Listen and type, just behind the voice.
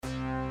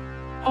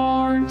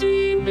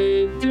Hardee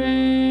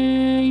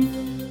Midday.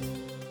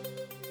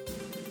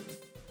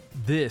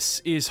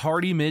 This is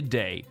Hardee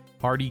Midday,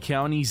 Hardee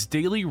County's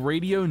daily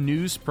radio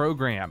news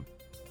program.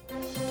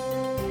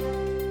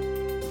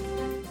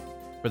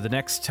 For the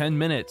next 10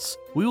 minutes,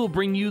 we will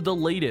bring you the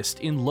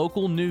latest in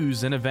local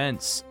news and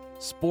events,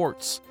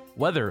 sports,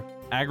 weather,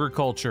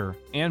 agriculture,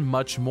 and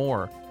much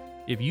more.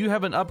 If you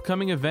have an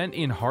upcoming event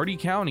in Hardee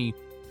County,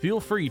 feel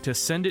free to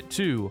send it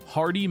to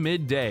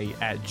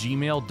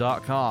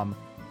hardeemidday@gmail.com.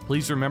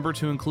 Please remember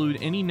to include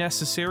any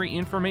necessary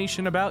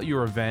information about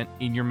your event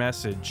in your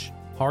message.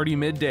 Hardee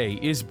Midday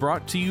is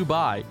brought to you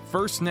by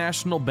First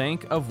National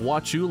Bank of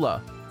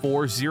Wauchula,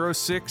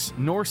 406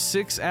 North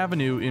 6th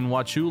Avenue in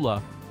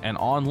Wauchula, and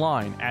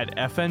online at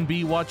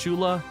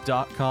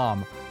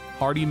fnbwauchula.com.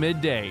 Hardee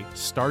Midday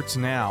starts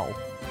now.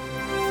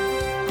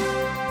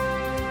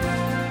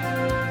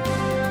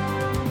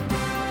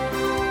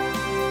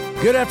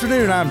 Good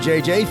afternoon, I'm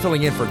JJ,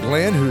 filling in for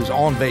Glenn, who's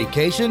on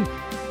vacation.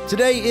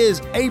 Today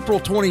is April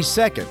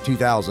 22nd,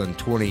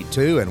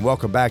 2022, and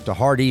welcome back to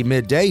Hardee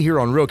Midday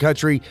here on Real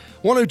Country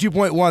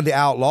 102.1 The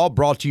Outlaw,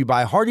 brought to you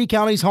by Hardee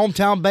County's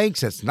hometown bank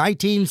since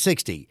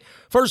 1960.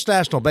 First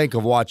National Bank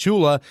of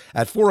Wauchula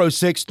at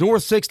 406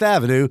 North 6th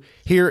Avenue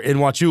here in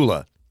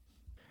Wauchula.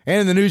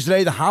 And in the news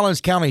today, the Highlands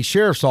County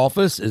Sheriff's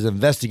Office is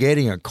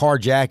investigating a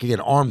carjacking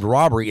and armed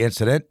robbery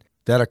incident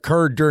that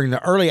occurred during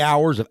the early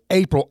hours of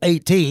April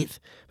 18th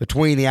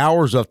between the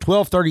hours of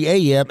 12:30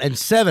 a.m. and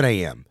 7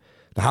 a.m.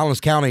 The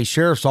Highlands County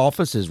Sheriff's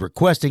Office is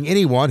requesting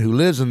anyone who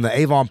lives in the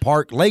Avon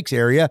Park Lakes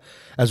area,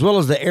 as well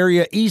as the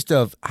area east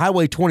of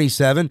Highway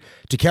 27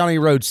 to County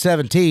Road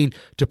 17,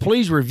 to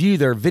please review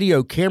their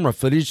video camera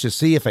footage to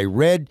see if a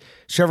red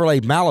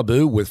Chevrolet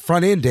Malibu with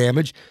front end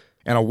damage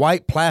and a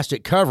white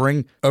plastic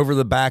covering over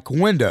the back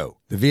window.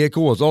 The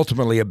vehicle was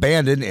ultimately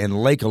abandoned in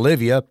Lake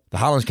Olivia. The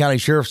Highlands County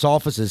Sheriff's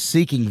Office is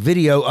seeking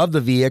video of the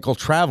vehicle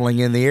traveling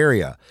in the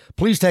area.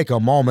 Please take a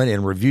moment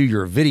and review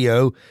your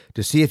video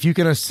to see if you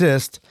can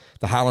assist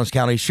the Highlands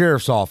County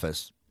Sheriff's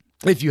Office.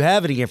 If you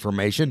have any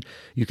information,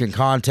 you can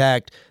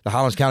contact the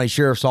Highlands County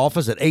Sheriff's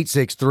Office at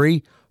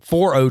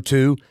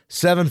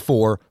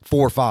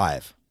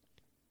 863-402-7445.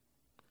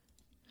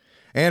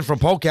 And from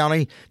Polk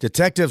County,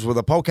 detectives with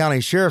the Polk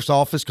County Sheriff's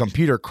Office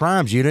Computer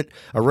Crimes Unit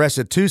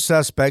arrested 2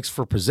 suspects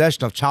for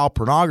possession of child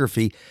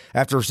pornography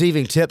after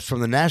receiving tips from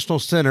the National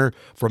Center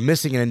for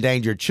Missing and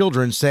Endangered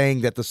Children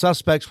saying that the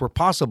suspects were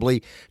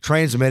possibly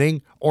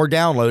transmitting or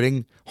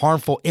downloading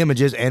harmful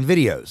images and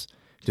videos.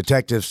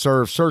 Detectives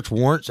served search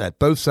warrants at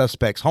both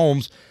suspects'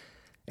 homes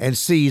and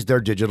seized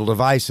their digital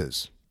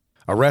devices.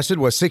 Arrested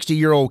was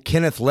 60-year-old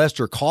Kenneth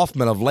Lester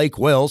Kaufman of Lake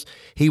Wells.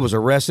 He was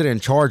arrested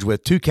and charged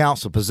with 2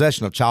 counts of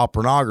possession of child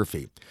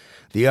pornography.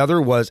 The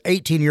other was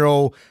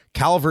 18-year-old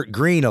Calvert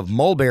Green of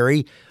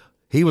Mulberry.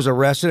 He was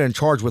arrested and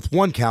charged with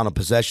 1 count of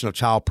possession of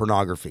child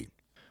pornography.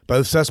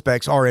 Both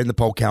suspects are in the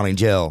Polk County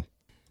Jail.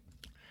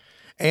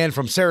 And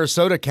from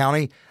Sarasota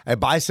County, a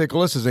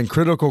bicyclist is in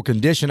critical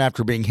condition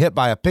after being hit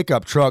by a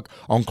pickup truck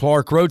on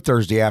Clark Road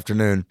Thursday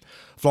afternoon.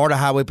 Florida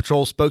Highway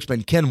Patrol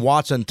spokesman Ken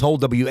Watson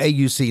told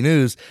WAUC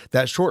News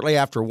that shortly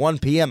after 1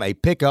 p.m., a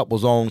pickup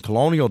was on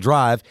Colonial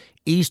Drive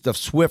east of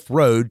Swift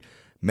Road,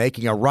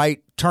 making a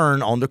right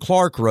turn onto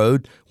Clark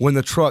Road when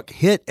the truck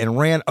hit and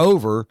ran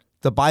over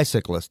the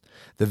bicyclist.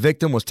 The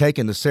victim was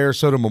taken to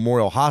Sarasota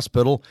Memorial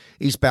Hospital.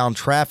 Eastbound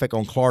traffic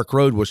on Clark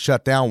Road was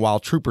shut down while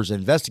troopers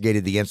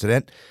investigated the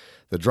incident.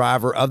 The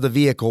driver of the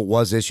vehicle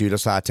was issued a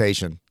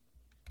citation.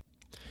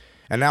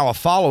 And now a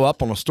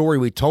follow-up on a story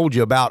we told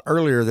you about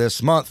earlier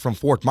this month from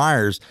Fort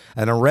Myers.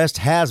 An arrest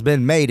has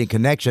been made in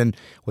connection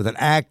with an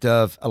act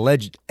of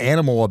alleged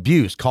animal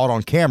abuse caught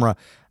on camera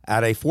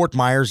at a Fort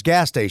Myers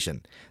gas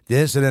station. The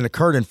incident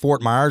occurred in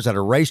Fort Myers at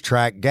a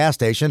racetrack gas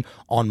station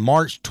on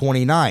March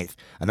 29th.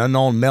 An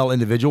unknown male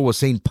individual was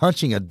seen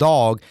punching a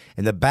dog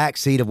in the back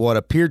seat of what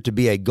appeared to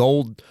be a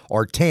gold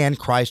or tan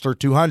Chrysler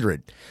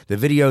 200. The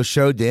video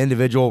showed the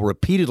individual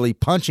repeatedly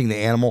punching the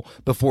animal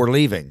before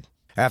leaving.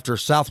 After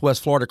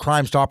Southwest Florida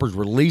Crime Stoppers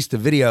released the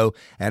video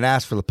and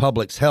asked for the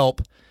public's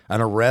help, an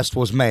arrest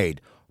was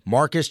made.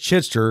 Marcus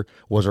Chitster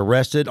was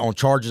arrested on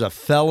charges of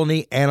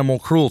felony animal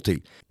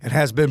cruelty and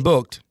has been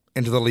booked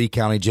into the Lee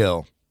County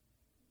Jail.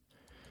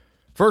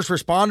 First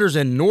responders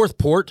in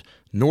Northport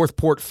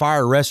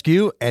Fire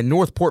Rescue, and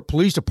Northport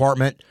Police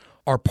Department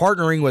are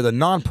partnering with a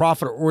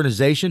nonprofit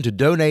organization to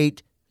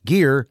donate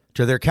gear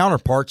to their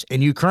counterparts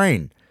in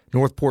Ukraine.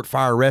 Northport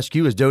Fire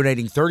Rescue is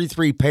donating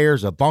 33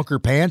 pairs of bunker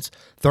pants,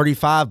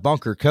 35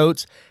 bunker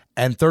coats,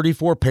 and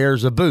 34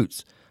 pairs of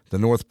boots. The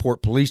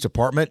Northport Police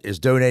Department is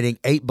donating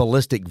 8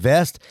 ballistic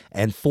vests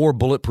and 4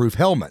 bulletproof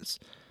helmets.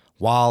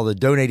 While the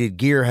donated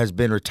gear has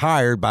been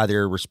retired by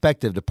their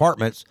respective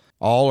departments,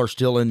 all are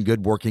still in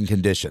good working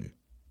condition.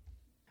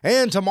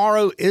 And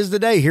tomorrow is the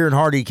day here in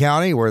Hardee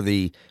County where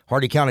the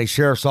Hardee County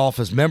Sheriff's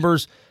Office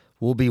members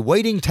will be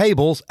waiting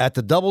tables at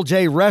the Double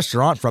J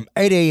restaurant from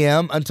 8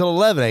 a.m. until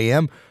 11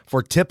 a.m.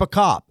 for Tip a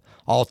Cop.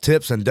 All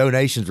tips and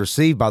donations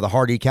received by the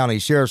Hardee County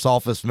Sheriff's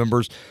Office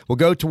members will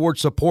go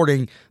towards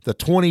supporting the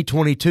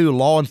 2022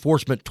 Law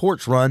Enforcement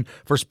Torch Run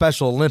for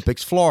Special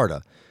Olympics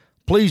Florida.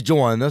 Please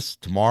join us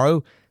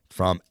tomorrow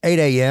from 8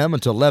 a.m.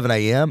 until 11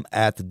 a.m.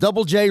 at the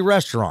Double J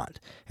Restaurant,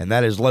 and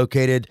that is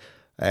located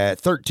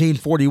at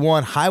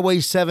 1341 Highway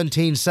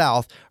 17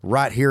 South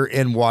right here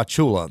in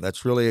Wauchula.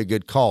 That's really a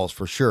good cause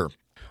for sure.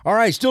 All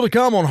right, still to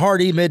come on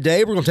Hardee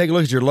Midday, we're going to take a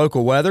look at your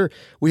local weather.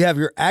 We have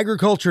your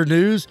agriculture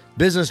news,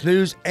 business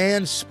news,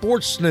 and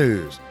sports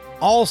news.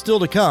 All still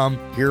to come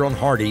here on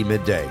Hardee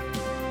Midday.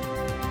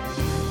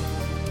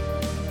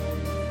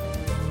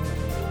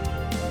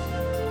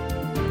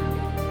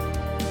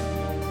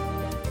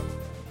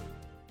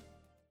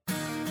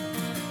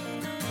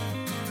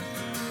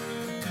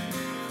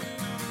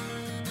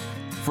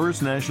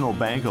 First National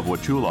Bank of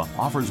Wauchula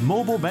offers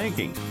mobile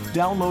banking.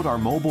 Download our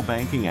mobile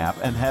banking app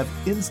and have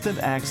instant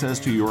access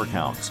to your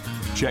accounts.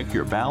 Check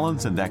your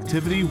balance and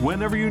activity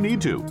whenever you need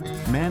to.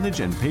 Manage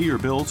and pay your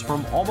bills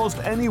from almost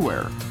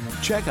anywhere.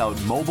 Check out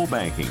mobile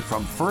banking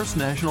from First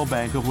National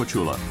Bank of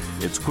Wauchula.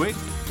 It's quick,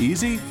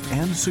 easy,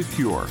 and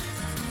secure.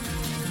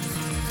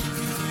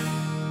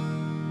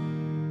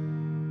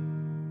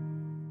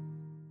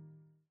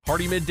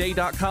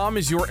 HardeeMidday.com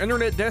is your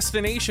internet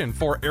destination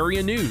for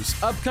area news,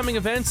 upcoming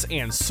events,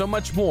 and so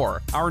much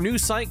more. Our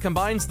news site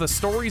combines the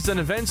stories and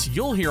events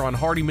you'll hear on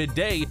Hardee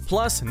Midday,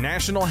 plus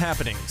national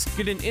happenings.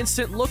 Get an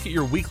instant look at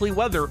your weekly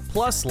weather,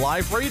 plus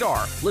live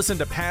radar. Listen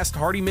to past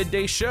Hardee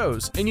Midday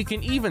shows, and you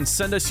can even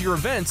send us your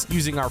events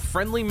using our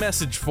friendly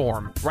message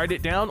form. Write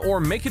it down or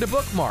make it a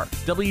bookmark.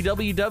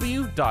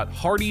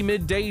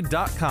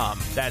 www.HardeeMidday.com.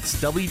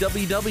 That's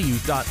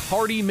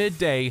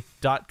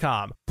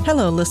www.HardeeMidday.com.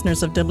 Hello,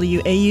 listeners of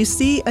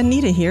WAUC.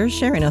 Anita here,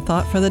 sharing a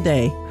thought for the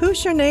day.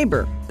 Who's your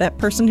neighbor? That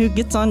person who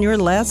gets on your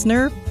last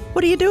nerve?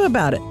 What do you do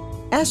about it?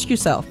 Ask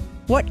yourself,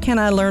 what can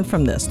I learn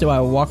from this? Do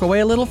I walk away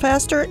a little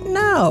faster?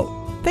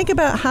 No. Think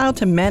about how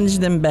to manage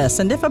them best,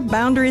 and if a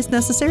boundary is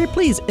necessary,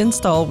 please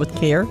install with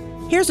care.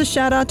 Here's a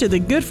shout out to the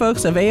good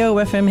folks of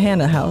AOFM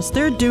Hannah House.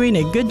 They're doing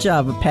a good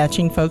job of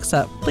patching folks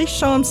up. Please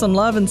show them some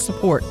love and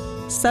support.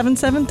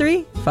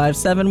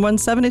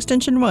 773-5717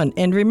 extension 1.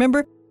 And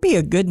remember, be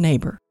a good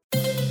neighbor.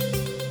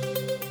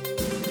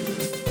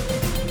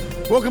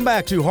 Welcome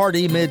back to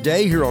Hardee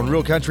Midday here on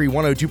Real Country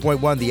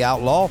 102.1 The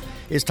Outlaw.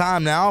 It's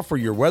time now for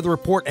your weather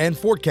report and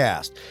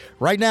forecast.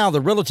 Right now, the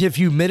relative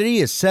humidity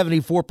is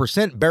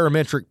 74%,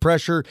 barometric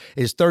pressure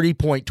is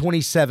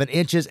 30.27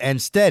 inches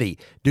and steady.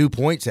 Dew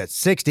points at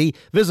 60,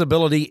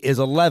 visibility is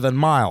 11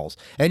 miles.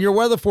 And your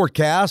weather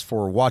forecast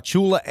for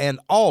Wauchula and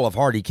all of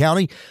Hardee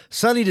County,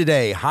 sunny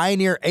today, high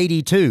near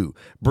 82,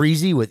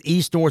 breezy with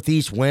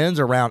east-northeast winds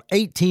around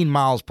 18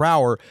 miles per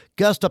hour,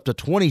 gust up to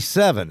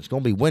 27. It's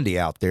going to be windy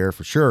out there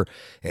for sure,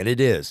 and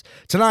it is.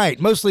 Tonight,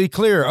 mostly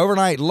clear,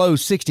 overnight low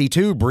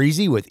 62,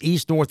 breezy with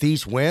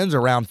east-northeast winds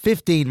around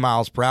 15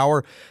 miles per hour.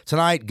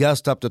 Tonight,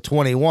 gust up to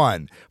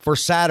 21. For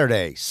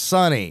Saturday,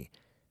 sunny,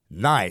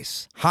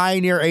 nice, high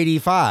near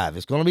 85.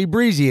 It's going to be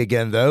breezy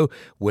again, though,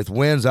 with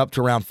winds up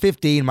to around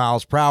 15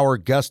 miles per hour,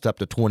 gust up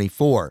to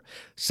 24.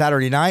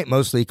 Saturday night,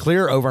 mostly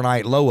clear,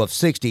 overnight low of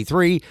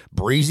 63,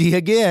 breezy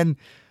again.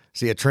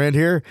 See a trend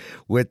here?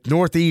 With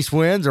northeast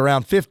winds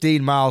around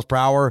 15 miles per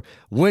hour,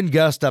 wind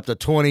gust up to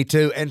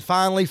 22. And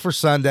finally, for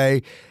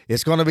Sunday,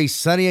 it's going to be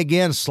sunny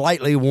again,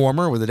 slightly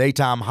warmer with a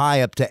daytime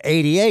high up to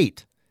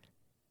 88.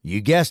 You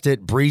guessed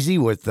it, breezy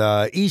with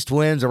east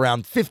winds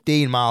around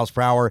 15 miles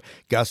per hour,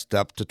 gust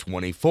up to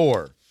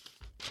 24.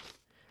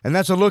 And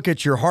that's a look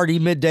at your Hardee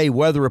Midday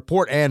weather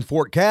report and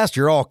forecast.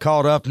 You're all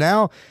caught up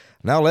now.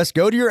 Now let's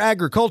go to your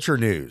agriculture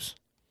news.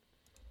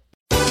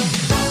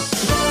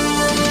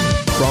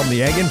 From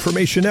the Ag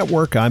Information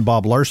Network, I'm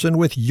Bob Larson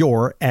with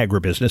your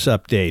Agribusiness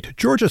Update.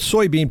 Georgia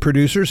soybean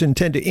producers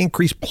intend to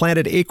increase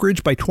planted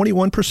acreage by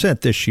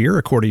 21% this year,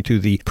 according to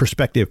the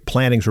Prospective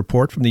Plantings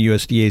Report from the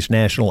USDA's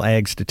National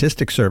Ag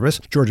Statistics Service.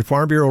 Georgia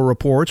Farm Bureau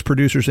reports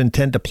producers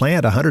intend to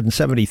plant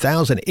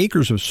 170,000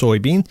 acres of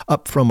soybean,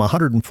 up from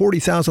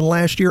 140,000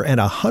 last year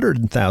and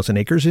 100,000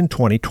 acres in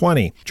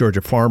 2020.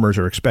 Georgia farmers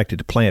are expected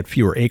to plant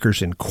fewer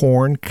acres in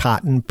corn,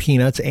 cotton,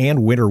 peanuts,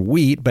 and winter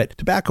wheat, but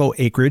tobacco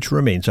acreage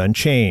remains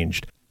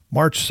unchanged.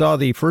 March saw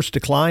the first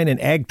decline in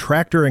ag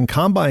tractor and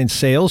combine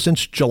sales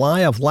since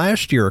July of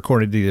last year,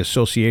 according to the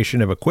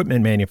Association of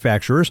Equipment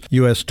Manufacturers.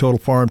 U.S. total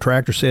farm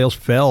tractor sales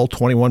fell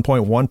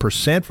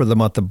 21.1% for the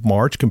month of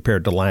March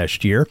compared to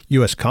last year.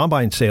 U.S.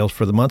 combine sales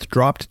for the month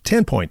dropped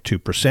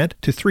 10.2%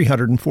 to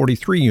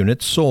 343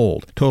 units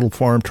sold. Total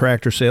farm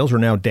tractor sales are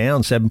now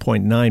down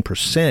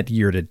 7.9%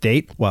 year to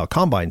date, while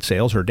combine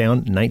sales are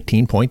down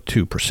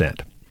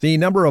 19.2%. The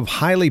number of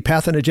highly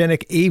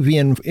pathogenic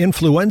avian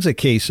influenza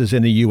cases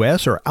in the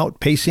U.S. are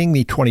outpacing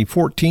the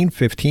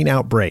 2014-15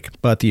 outbreak.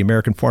 But the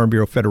American Farm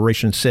Bureau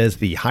Federation says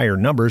the higher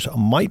numbers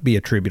might be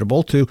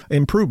attributable to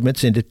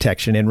improvements in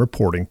detection and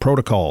reporting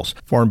protocols.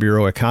 Farm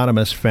Bureau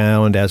economists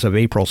found as of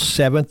April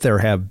 7th, there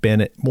have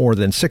been more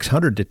than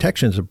 600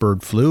 detections of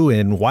bird flu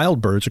in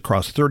wild birds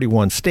across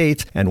 31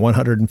 states and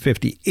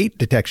 158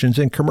 detections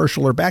in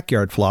commercial or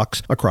backyard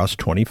flocks across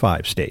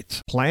 25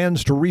 states.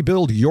 Plans to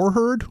rebuild your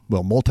herd?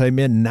 Well,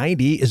 Multimin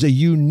 90 is a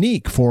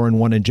unique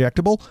 4-in-1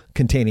 injectable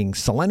containing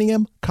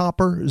selenium,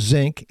 copper,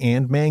 zinc,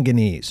 and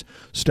manganese.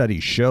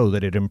 Studies show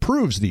that it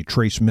improves the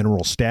trace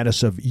mineral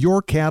status of your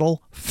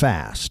cattle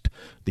fast.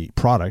 The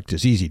product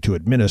is easy to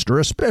administer,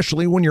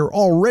 especially when you're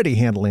already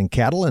handling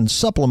cattle, and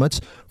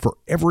supplements for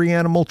every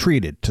animal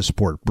treated to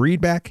support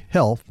breedback,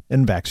 health,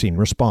 and vaccine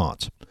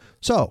response.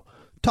 So,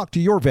 talk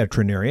to your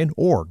veterinarian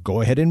or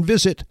go ahead and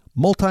visit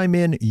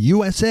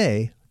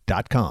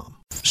multiminusa.com.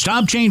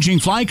 Stop changing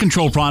fly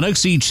control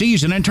products each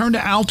season and turn to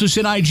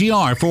Altosid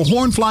IGR for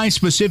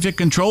hornfly-specific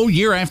control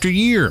year after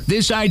year.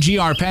 This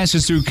IGR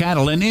passes through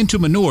cattle and into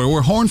manure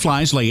where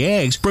hornflies lay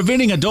eggs,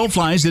 preventing adult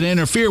flies that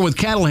interfere with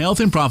cattle health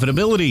and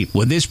profitability.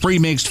 With this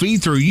pre-mixed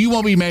feed-through, you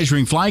won't be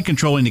measuring fly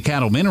control into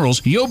cattle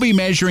minerals. You'll be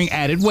measuring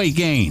added weight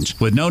gains.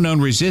 With no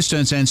known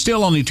resistance and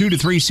still only 2 to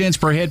 3 cents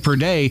per head per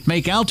day,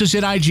 make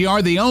Altosid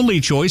IGR the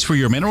only choice for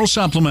your mineral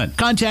supplement.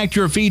 Contact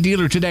your feed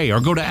dealer today or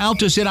go to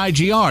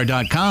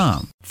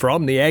AltosidIGR.com.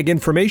 From the Ag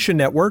Information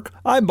Network,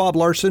 I'm Bob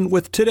Larson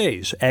with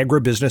today's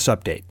Agribusiness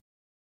Update.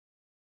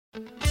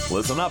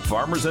 Listen up,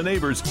 farmers and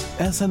neighbors.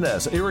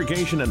 S&S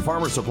Irrigation and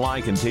Farmer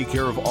Supply can take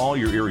care of all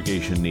your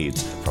irrigation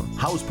needs, from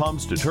house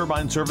pumps to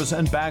turbine service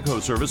and backhoe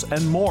service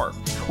and more.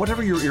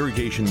 Whatever your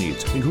irrigation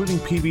needs, including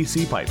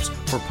PVC pipes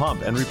for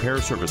pump and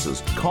repair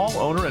services, call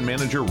owner and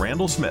manager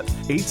Randall Smith,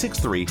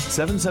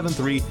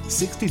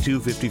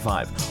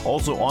 863-773-6255.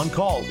 Also on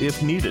call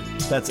if needed.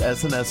 That's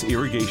S&S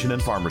Irrigation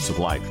and Farmer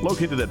Supply,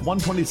 located at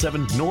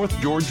 127 North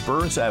George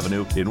Burris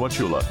Avenue in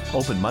Wauchula.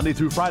 Open Monday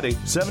through Friday,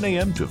 7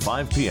 a.m. to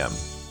 5 p.m.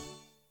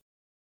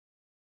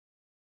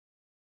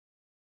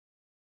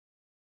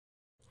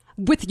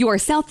 With your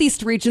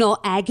Southeast Regional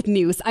Ag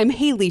News, I'm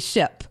Haley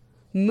Shipp.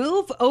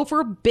 Move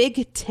over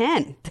Big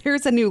Ten.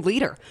 There's a new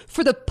leader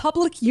for the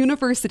public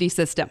university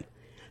system.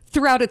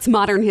 Throughout its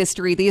modern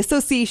history, the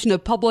Association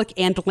of Public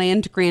and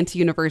Land Grant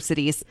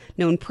Universities,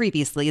 known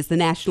previously as the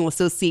National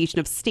Association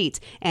of State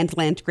and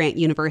Land Grant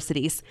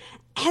Universities,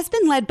 has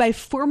been led by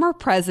former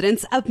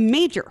presidents of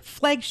major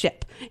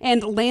flagship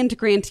and land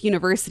grant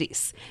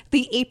universities.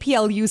 The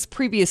APLU's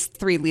previous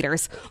 3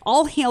 leaders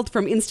all hailed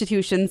from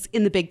institutions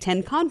in the Big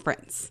Ten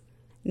Conference.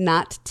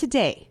 Not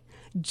today.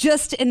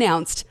 Just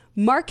announced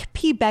Mark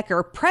P.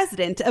 Becker,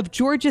 president of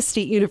Georgia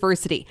State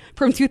University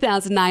from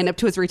 2009 up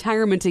to his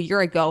retirement a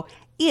year ago,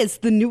 is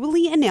the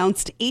newly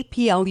announced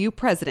APLU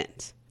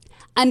president.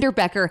 Under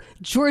Becker,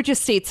 Georgia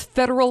State's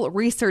federal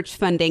research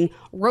funding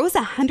rose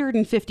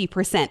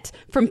 150%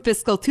 from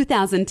fiscal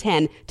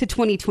 2010 to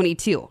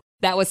 2022.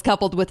 That was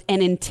coupled with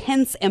an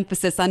intense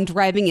emphasis on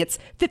driving its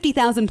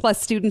 50,000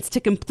 plus students to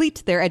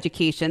complete their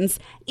educations,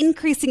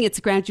 increasing its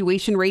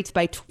graduation rate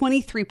by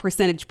 23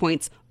 percentage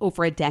points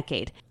over a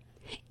decade.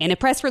 In a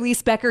press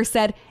release, Becker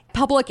said,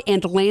 public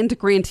and land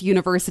grant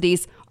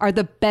universities are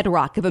the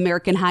bedrock of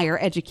American higher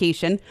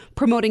education,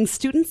 promoting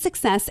student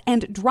success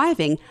and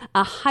driving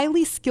a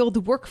highly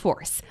skilled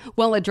workforce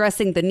while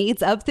addressing the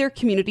needs of their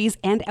communities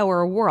and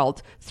our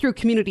world through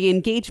community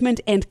engagement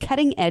and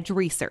cutting-edge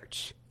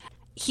research.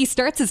 He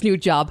starts his new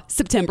job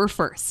September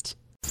 1st.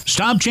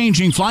 Stop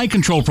changing fly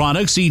control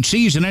products each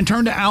season and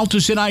turn to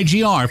Altosid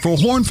IGR for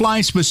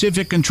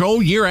hornfly-specific control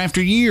year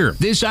after year.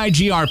 This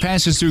IGR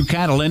passes through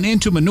cattle and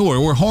into manure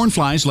where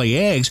hornflies lay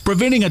eggs,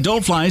 preventing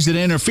adult flies that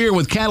interfere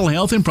with cattle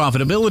health and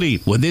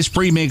profitability. With this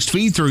pre-mixed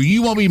feed-through,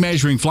 you won't be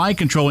measuring fly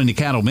control into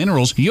cattle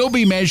minerals. You'll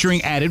be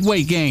measuring added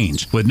weight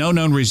gains. With no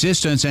known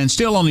resistance and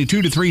still only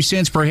 2 to 3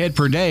 cents per head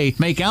per day,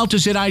 make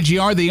Altosid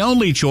IGR the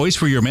only choice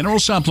for your mineral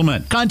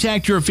supplement.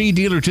 Contact your feed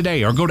dealer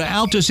today or go to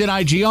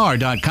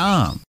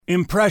AltosidIGR.com.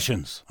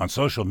 Impressions. On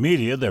social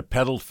media, they're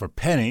peddled for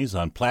pennies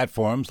on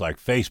platforms like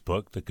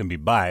Facebook that can be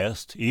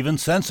biased, even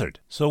censored.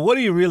 So what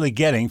are you really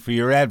getting for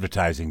your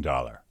advertising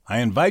dollar? I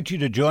invite you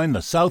to join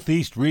the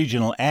Southeast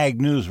Regional Ag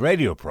News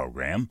radio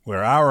program,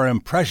 where our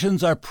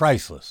impressions are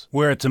priceless,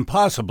 where it's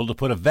impossible to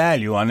put a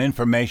value on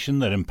information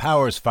that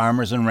empowers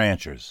farmers and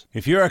ranchers.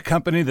 If you're a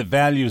company that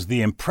values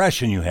the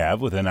impression you have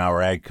within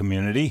our ag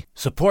community,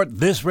 support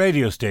this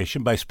radio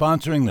station by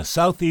sponsoring the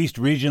Southeast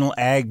Regional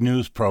Ag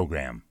News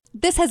program.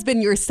 This has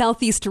been your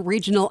Southeast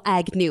Regional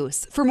Ag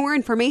News. For more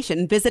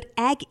information, visit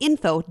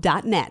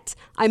aginfo.net.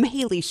 I'm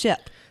Haley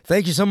Shipp.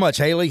 Thank you so much,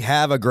 Haley.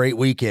 Have a great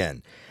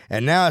weekend.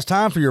 And now it's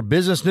time for your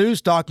business news,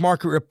 stock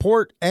market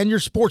report, and your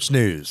sports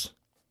news.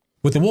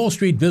 With the Wall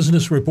Street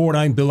Business Report,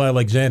 I'm Bill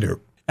Alexander.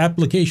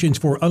 Applications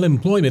for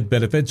unemployment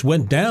benefits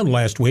went down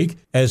last week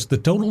as the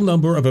total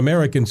number of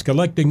Americans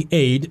collecting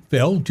aid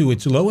fell to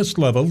its lowest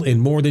level in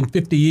more than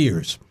 50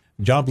 years.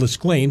 Jobless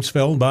claims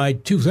fell by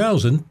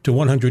 2,000 to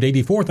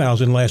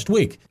 184,000 last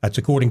week. That's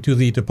according to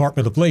the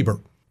Department of Labor.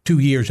 2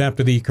 years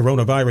after the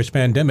coronavirus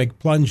pandemic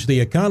plunged the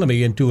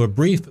economy into a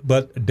brief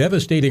but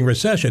devastating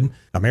recession,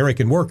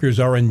 American workers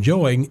are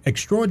enjoying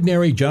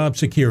extraordinary job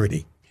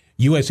security.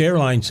 U.S.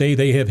 airlines say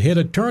they have hit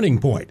a turning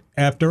point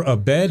after a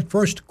bad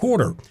first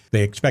quarter.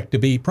 They expect to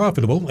be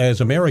profitable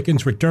as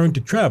Americans return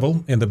to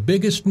travel in the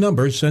biggest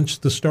numbers since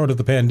the start of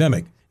the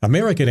pandemic.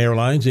 American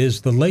Airlines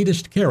is the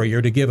latest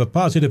carrier to give a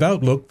positive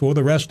outlook for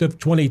the rest of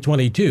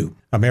 2022.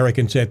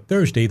 American said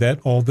Thursday that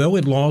although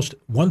it lost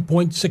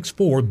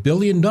 $1.64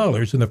 billion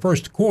in the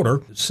first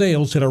quarter,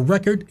 sales hit a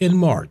record in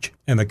March,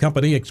 and the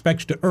company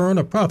expects to earn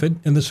a profit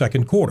in the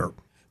second quarter.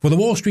 For the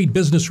Wall Street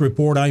Business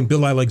Report, I'm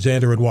Bill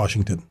Alexander in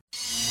Washington.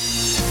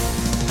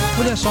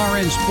 With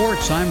SRN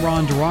Sports, I'm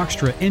Ron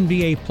DeRockstra.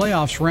 NBA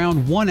playoffs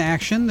round 1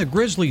 action. The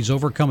Grizzlies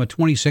overcome a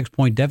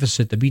 26-point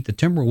deficit to beat the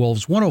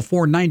Timberwolves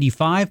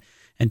 104-95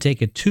 and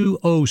take a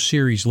 2-0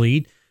 series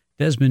lead.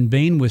 Desmond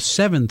Bane with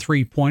 7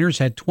 3-pointers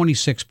had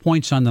 26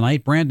 points on the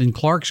night. Brandon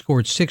Clark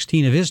scored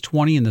 16 of his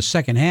 20 in the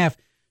second half.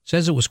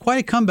 Says it was quite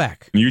a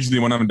comeback. Usually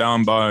when I'm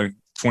down by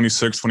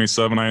 26,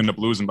 27, I end up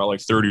losing by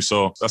like 30.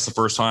 So that's the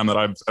first time that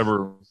I've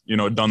ever,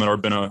 done that or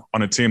been on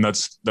a team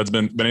that's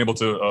been able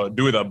to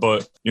do that.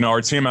 But,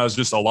 our team has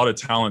just a lot of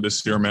talent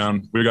this year,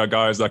 man. We got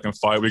guys that can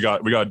fight. We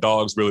got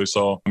dogs really.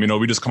 So,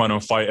 we just come out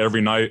and fight every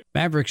night.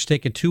 Mavericks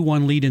take a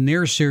 2-1 lead in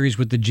their series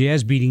with the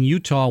Jazz beating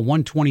Utah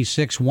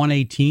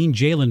 126-118.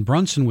 Jalen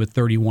Brunson with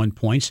 31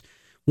 points.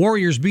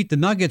 Warriors beat the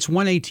Nuggets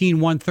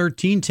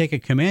 118-113, take a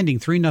commanding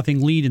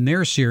 3-0 lead in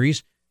their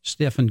series.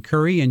 Stephen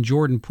Curry and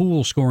Jordan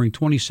Poole scoring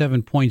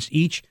 27 points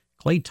each.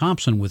 Klay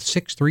Thompson with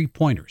 6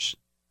 3-pointers.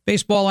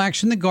 Baseball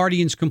action, the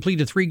Guardians complete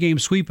a 3-game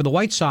sweep of the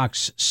White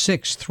Sox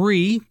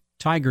 6-3.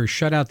 Tigers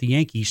shut out the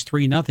Yankees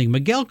 3-0.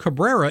 Miguel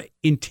Cabrera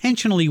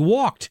intentionally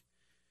walked.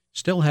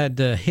 Still had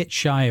hit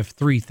shy of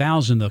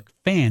 3,000. The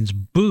fans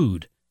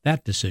booed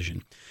that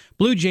decision.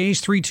 Blue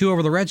Jays 3-2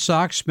 over the Red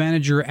Sox.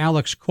 Manager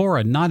Alex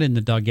Cora not in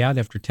the dugout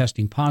after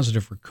testing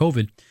positive for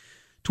COVID.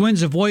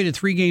 Twins avoid a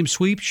 3-game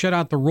sweep, shut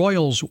out the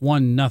Royals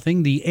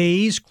 1-0. The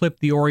A's clipped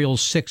the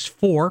Orioles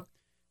 6-4.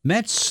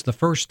 Mets, the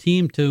first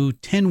team to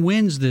 10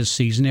 wins this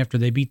season after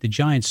they beat the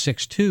Giants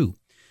 6-2.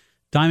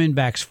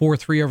 Diamondbacks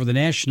 4-3 over the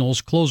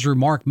Nationals. Closer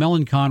Mark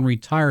Melancon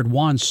retired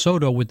Juan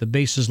Soto with the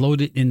bases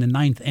loaded in the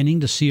 9th inning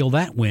to seal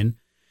that win.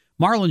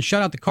 Marlins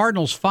shut out the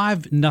Cardinals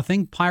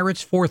 5-0.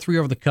 Pirates 4-3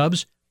 over the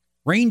Cubs.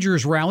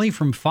 Rangers rally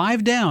from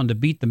 5 down to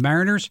beat the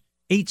Mariners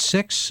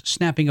 8-6,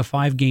 snapping a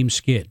 5-game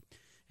skid.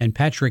 And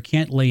Patrick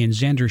Cantlay and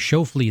Xander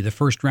Schauffele, the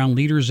first-round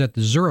leaders at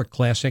the Zurich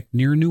Classic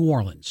near New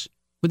Orleans.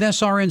 With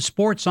SRN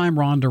Sports, I'm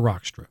Ron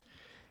DeRockstra.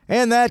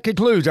 And that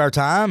concludes our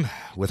time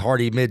with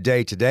Hardee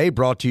Midday today,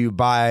 brought to you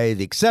by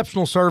the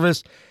exceptional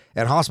service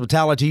and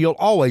hospitality you'll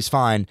always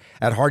find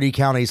at Hardee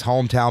County's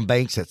hometown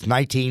bank since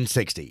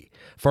 1960.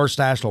 First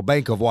National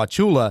Bank of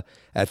Wauchula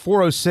at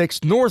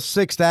 406 North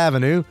 6th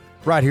Avenue,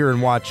 right here in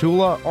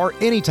Wauchula, or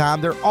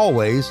anytime. They're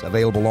always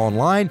available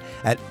online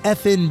at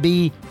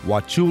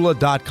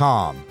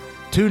fnbwauchula.com.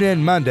 Tune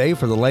in Monday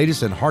for the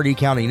latest in Hardee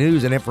County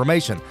news and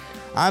information.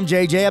 I'm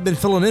JJ. I've been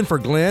filling in for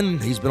Glenn.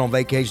 He's been on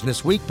vacation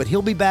this week, but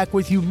he'll be back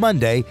with you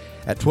Monday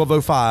at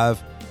 12:05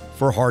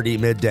 for Hardee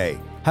Midday.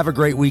 Have a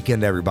great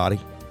weekend, everybody.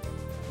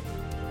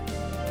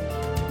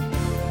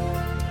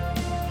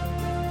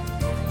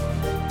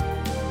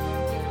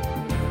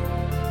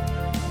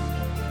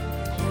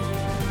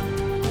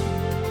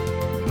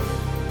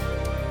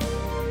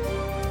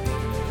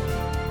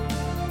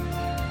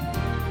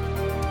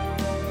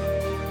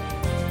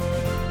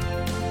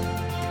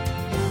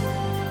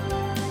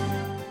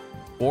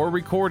 For a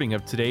recording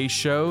of today's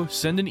show,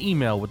 send an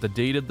email with the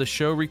date of the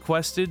show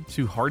requested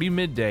to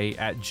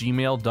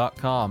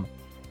hardeemidday@gmail.com.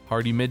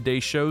 Hardee Midday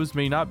shows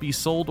may not be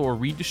sold or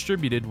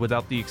redistributed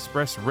without the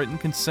express written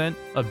consent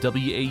of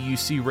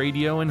WAUC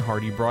Radio and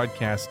Hardee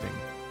Broadcasting.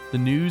 The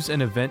news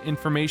and event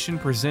information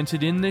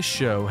presented in this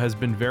show has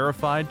been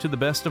verified to the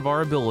best of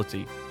our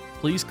ability.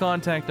 Please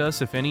contact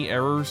us if any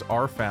errors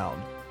are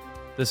found.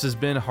 This has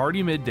been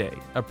Hardee Midday,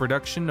 a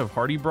production of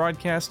Hardee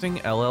Broadcasting,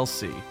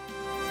 LLC.